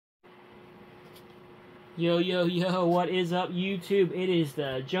Yo, yo, yo, what is up, YouTube? It is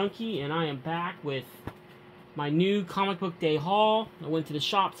the Junkie, and I am back with my new comic book day haul. I went to the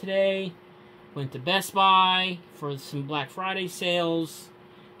shop today, went to Best Buy for some Black Friday sales,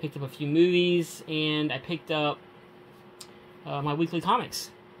 picked up a few movies, and I picked up my weekly comics.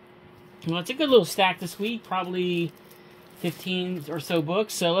 Well, it's a good little stack this week, probably 15 or so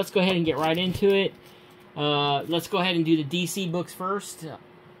books, so let's go ahead and get right into it. Let's go ahead and do the DC books first.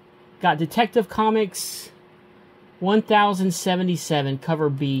 Got Detective Comics 1077, cover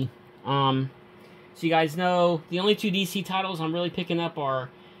B. So you guys know, the only two DC titles I'm really picking up are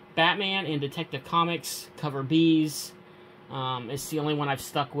Batman and Detective Comics, cover Bs. It's the only one I've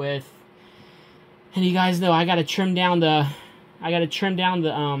stuck with. And you guys know I gotta trim down the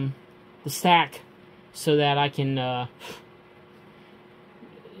stack so that I can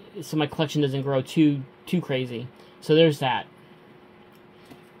so my collection doesn't grow too crazy. So there's that.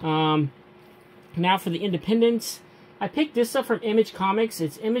 Now for the independents, I picked this up from Image Comics.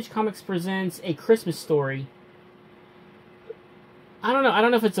 It's Image Comics Presents A Christmas Story. I don't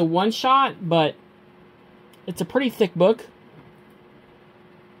know if it's a one-shot, but it's a pretty thick book.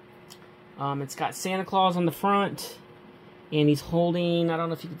 It's got Santa Claus on the front, and he's holding, I don't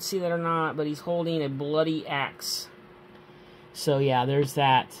know if you can see that or not, but he's holding a bloody axe. So yeah, there's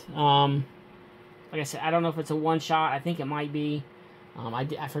that. Like I said, I don't know if it's a one-shot. I think it might be.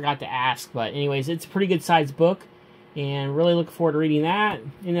 I forgot to ask, but anyways, it's a pretty good sized book, and really looking forward to reading that.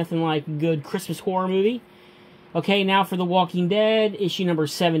 And nothing like a good Christmas horror movie. Okay, now for The Walking Dead, issue number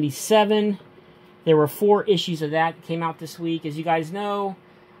 77. There were 4 issues of that came out this week. As you guys know,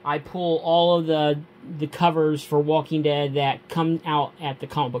 I pull all of the covers for Walking Dead that come out at the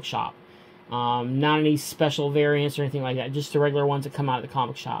comic book shop. Not any special variants or anything like that, just the regular ones that come out at the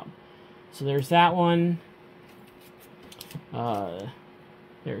comic shop. So there's that one.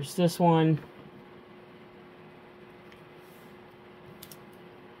 There's this one.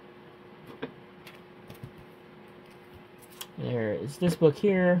 There is this book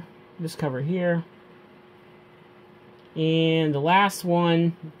here, this cover here. And the last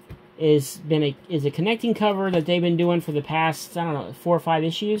one is a connecting cover that they've been doing for the past, I don't know, 4 or 5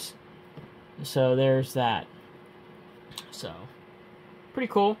 issues. So there's that. So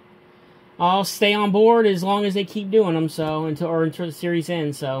pretty cool. I'll stay on board as long as they keep doing them, so until the series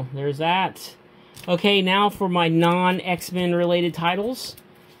ends. So there's that. Okay, now for my non-X-Men related titles.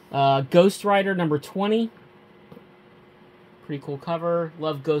 Ghost Rider number 20. Pretty cool cover.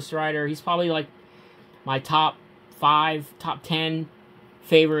 Love Ghost Rider. He's probably like my top 10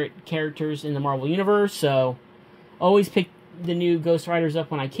 favorite characters in the Marvel Universe. So always pick the new Ghost Riders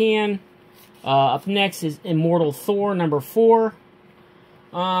up when I can. Up next is Immortal Thor number 4.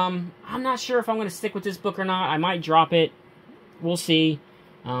 I'm not sure if I'm going to stick with this book or not. I might drop it. We'll see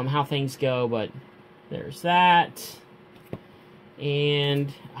how things go, but there's that.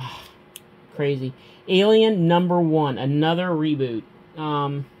 And, crazy. Alien number 1, another reboot.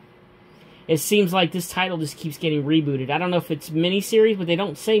 It seems like this title just keeps getting rebooted. I don't know if it's miniseries, but they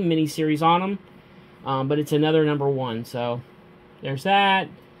don't say miniseries on them. But it's another number 1, so there's that.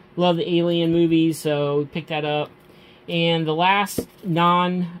 Love the Alien movies, so pick that up. And the last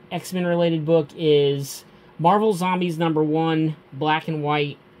non-X-Men related book is Marvel Zombies number 1, Black and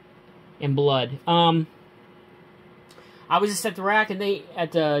White and Blood. I was just at the rack and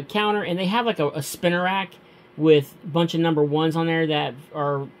at the counter, and they have like a spinner rack with a bunch of number 1s on there that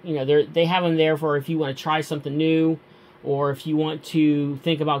are, you know, they have them there for if you want to try something new, or if you want to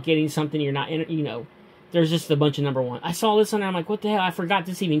think about getting something you're not in, you know, there's just a bunch of number 1. I saw this on there, I'm like, what the hell? I forgot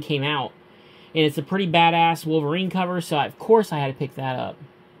this even came out. And it's a pretty badass Wolverine cover, so of course I had to pick that up.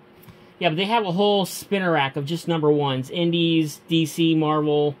 Yeah, but they have a whole spinner rack of just number 1s. Indies, DC,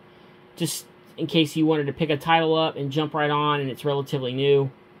 Marvel. Just in case you wanted to pick a title up and jump right on and it's relatively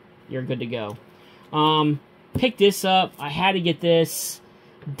new, you're good to go. Pick this up. I had to get this.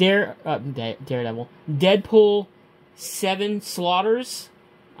 Daredevil. Deadpool 7 Slaughters.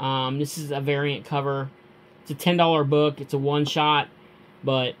 This is a variant cover. It's a $10 book. It's a one-shot,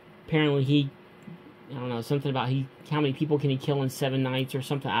 but apparently I don't know, something about how many people can he kill in 7 nights or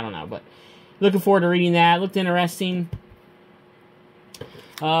something. I don't know, but looking forward to reading that. Looked interesting.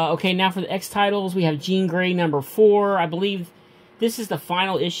 Okay, now for the X titles, we have Jean Grey number 4. I believe this is the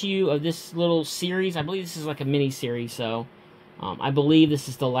final issue of this little series. I believe this is like a mini-series, so I believe this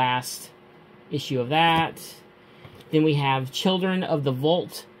is the last issue of that. Then we have Children of the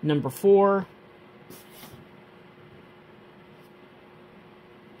Vault number 4.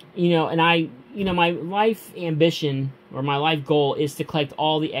 You know, and my life ambition, or my life goal, is to collect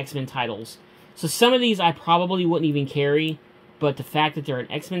all the X-Men titles. So some of these I probably wouldn't even carry, but the fact that they're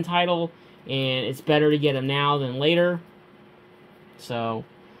an X-Men title and it's better to get them now than later. So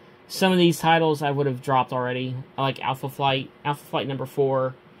some of these titles I would have dropped already. I like Alpha Flight number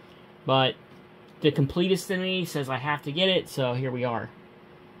 4, but the completist in me says I have to get it, so here we are.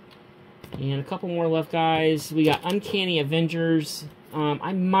 And a couple more left, guys. We got Uncanny Avengers.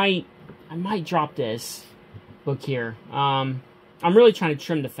 I might drop this book here. I'm really trying to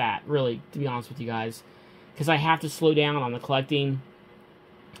trim the fat, really, to be honest with you guys, because I have to slow down on the collecting.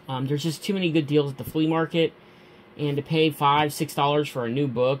 There's just too many good deals at the flea market, and to pay $5, $6 for a new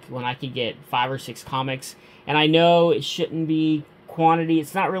book when I could get 5 or 6 comics, and I know it shouldn't be quantity.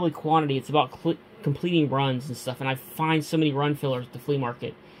 It's not really quantity. It's about completing runs and stuff, and I find so many run fillers at the flea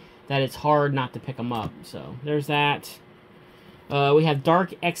market that it's hard not to pick them up. So there's that. We have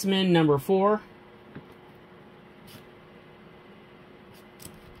Dark X-Men number 4.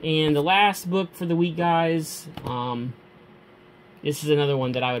 And the last book for the week, guys, this is another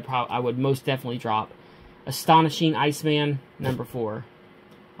one that I would most definitely drop. Astonishing Iceman number 4.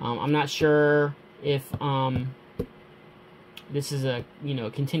 I'm not sure if this is a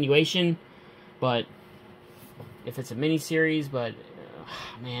continuation, but if it's a mini-series, but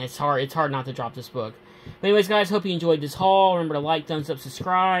man, it's hard not to drop this book. But anyways, guys, hope you enjoyed this haul. Remember to like, thumbs up,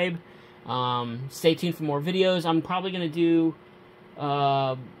 subscribe. Stay tuned for more videos. I'm probably going to do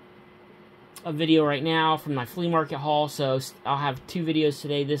a video right now from my flea market haul, so I'll have 2 videos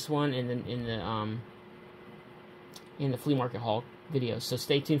today. This one and then in the flea market haul videos. So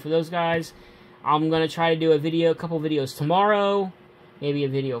stay tuned for those, guys. I'm going to try to do a couple videos tomorrow, maybe a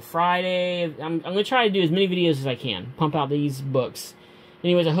video Friday. I'm going to try to do as many videos as I can, pump out these books.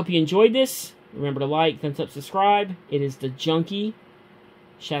 Anyways, I hope you enjoyed this. Remember to like, thumbs up, subscribe. It is the Junkie.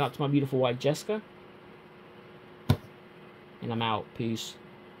 Shout out to my beautiful wife, Jessica. And I'm out. Peace.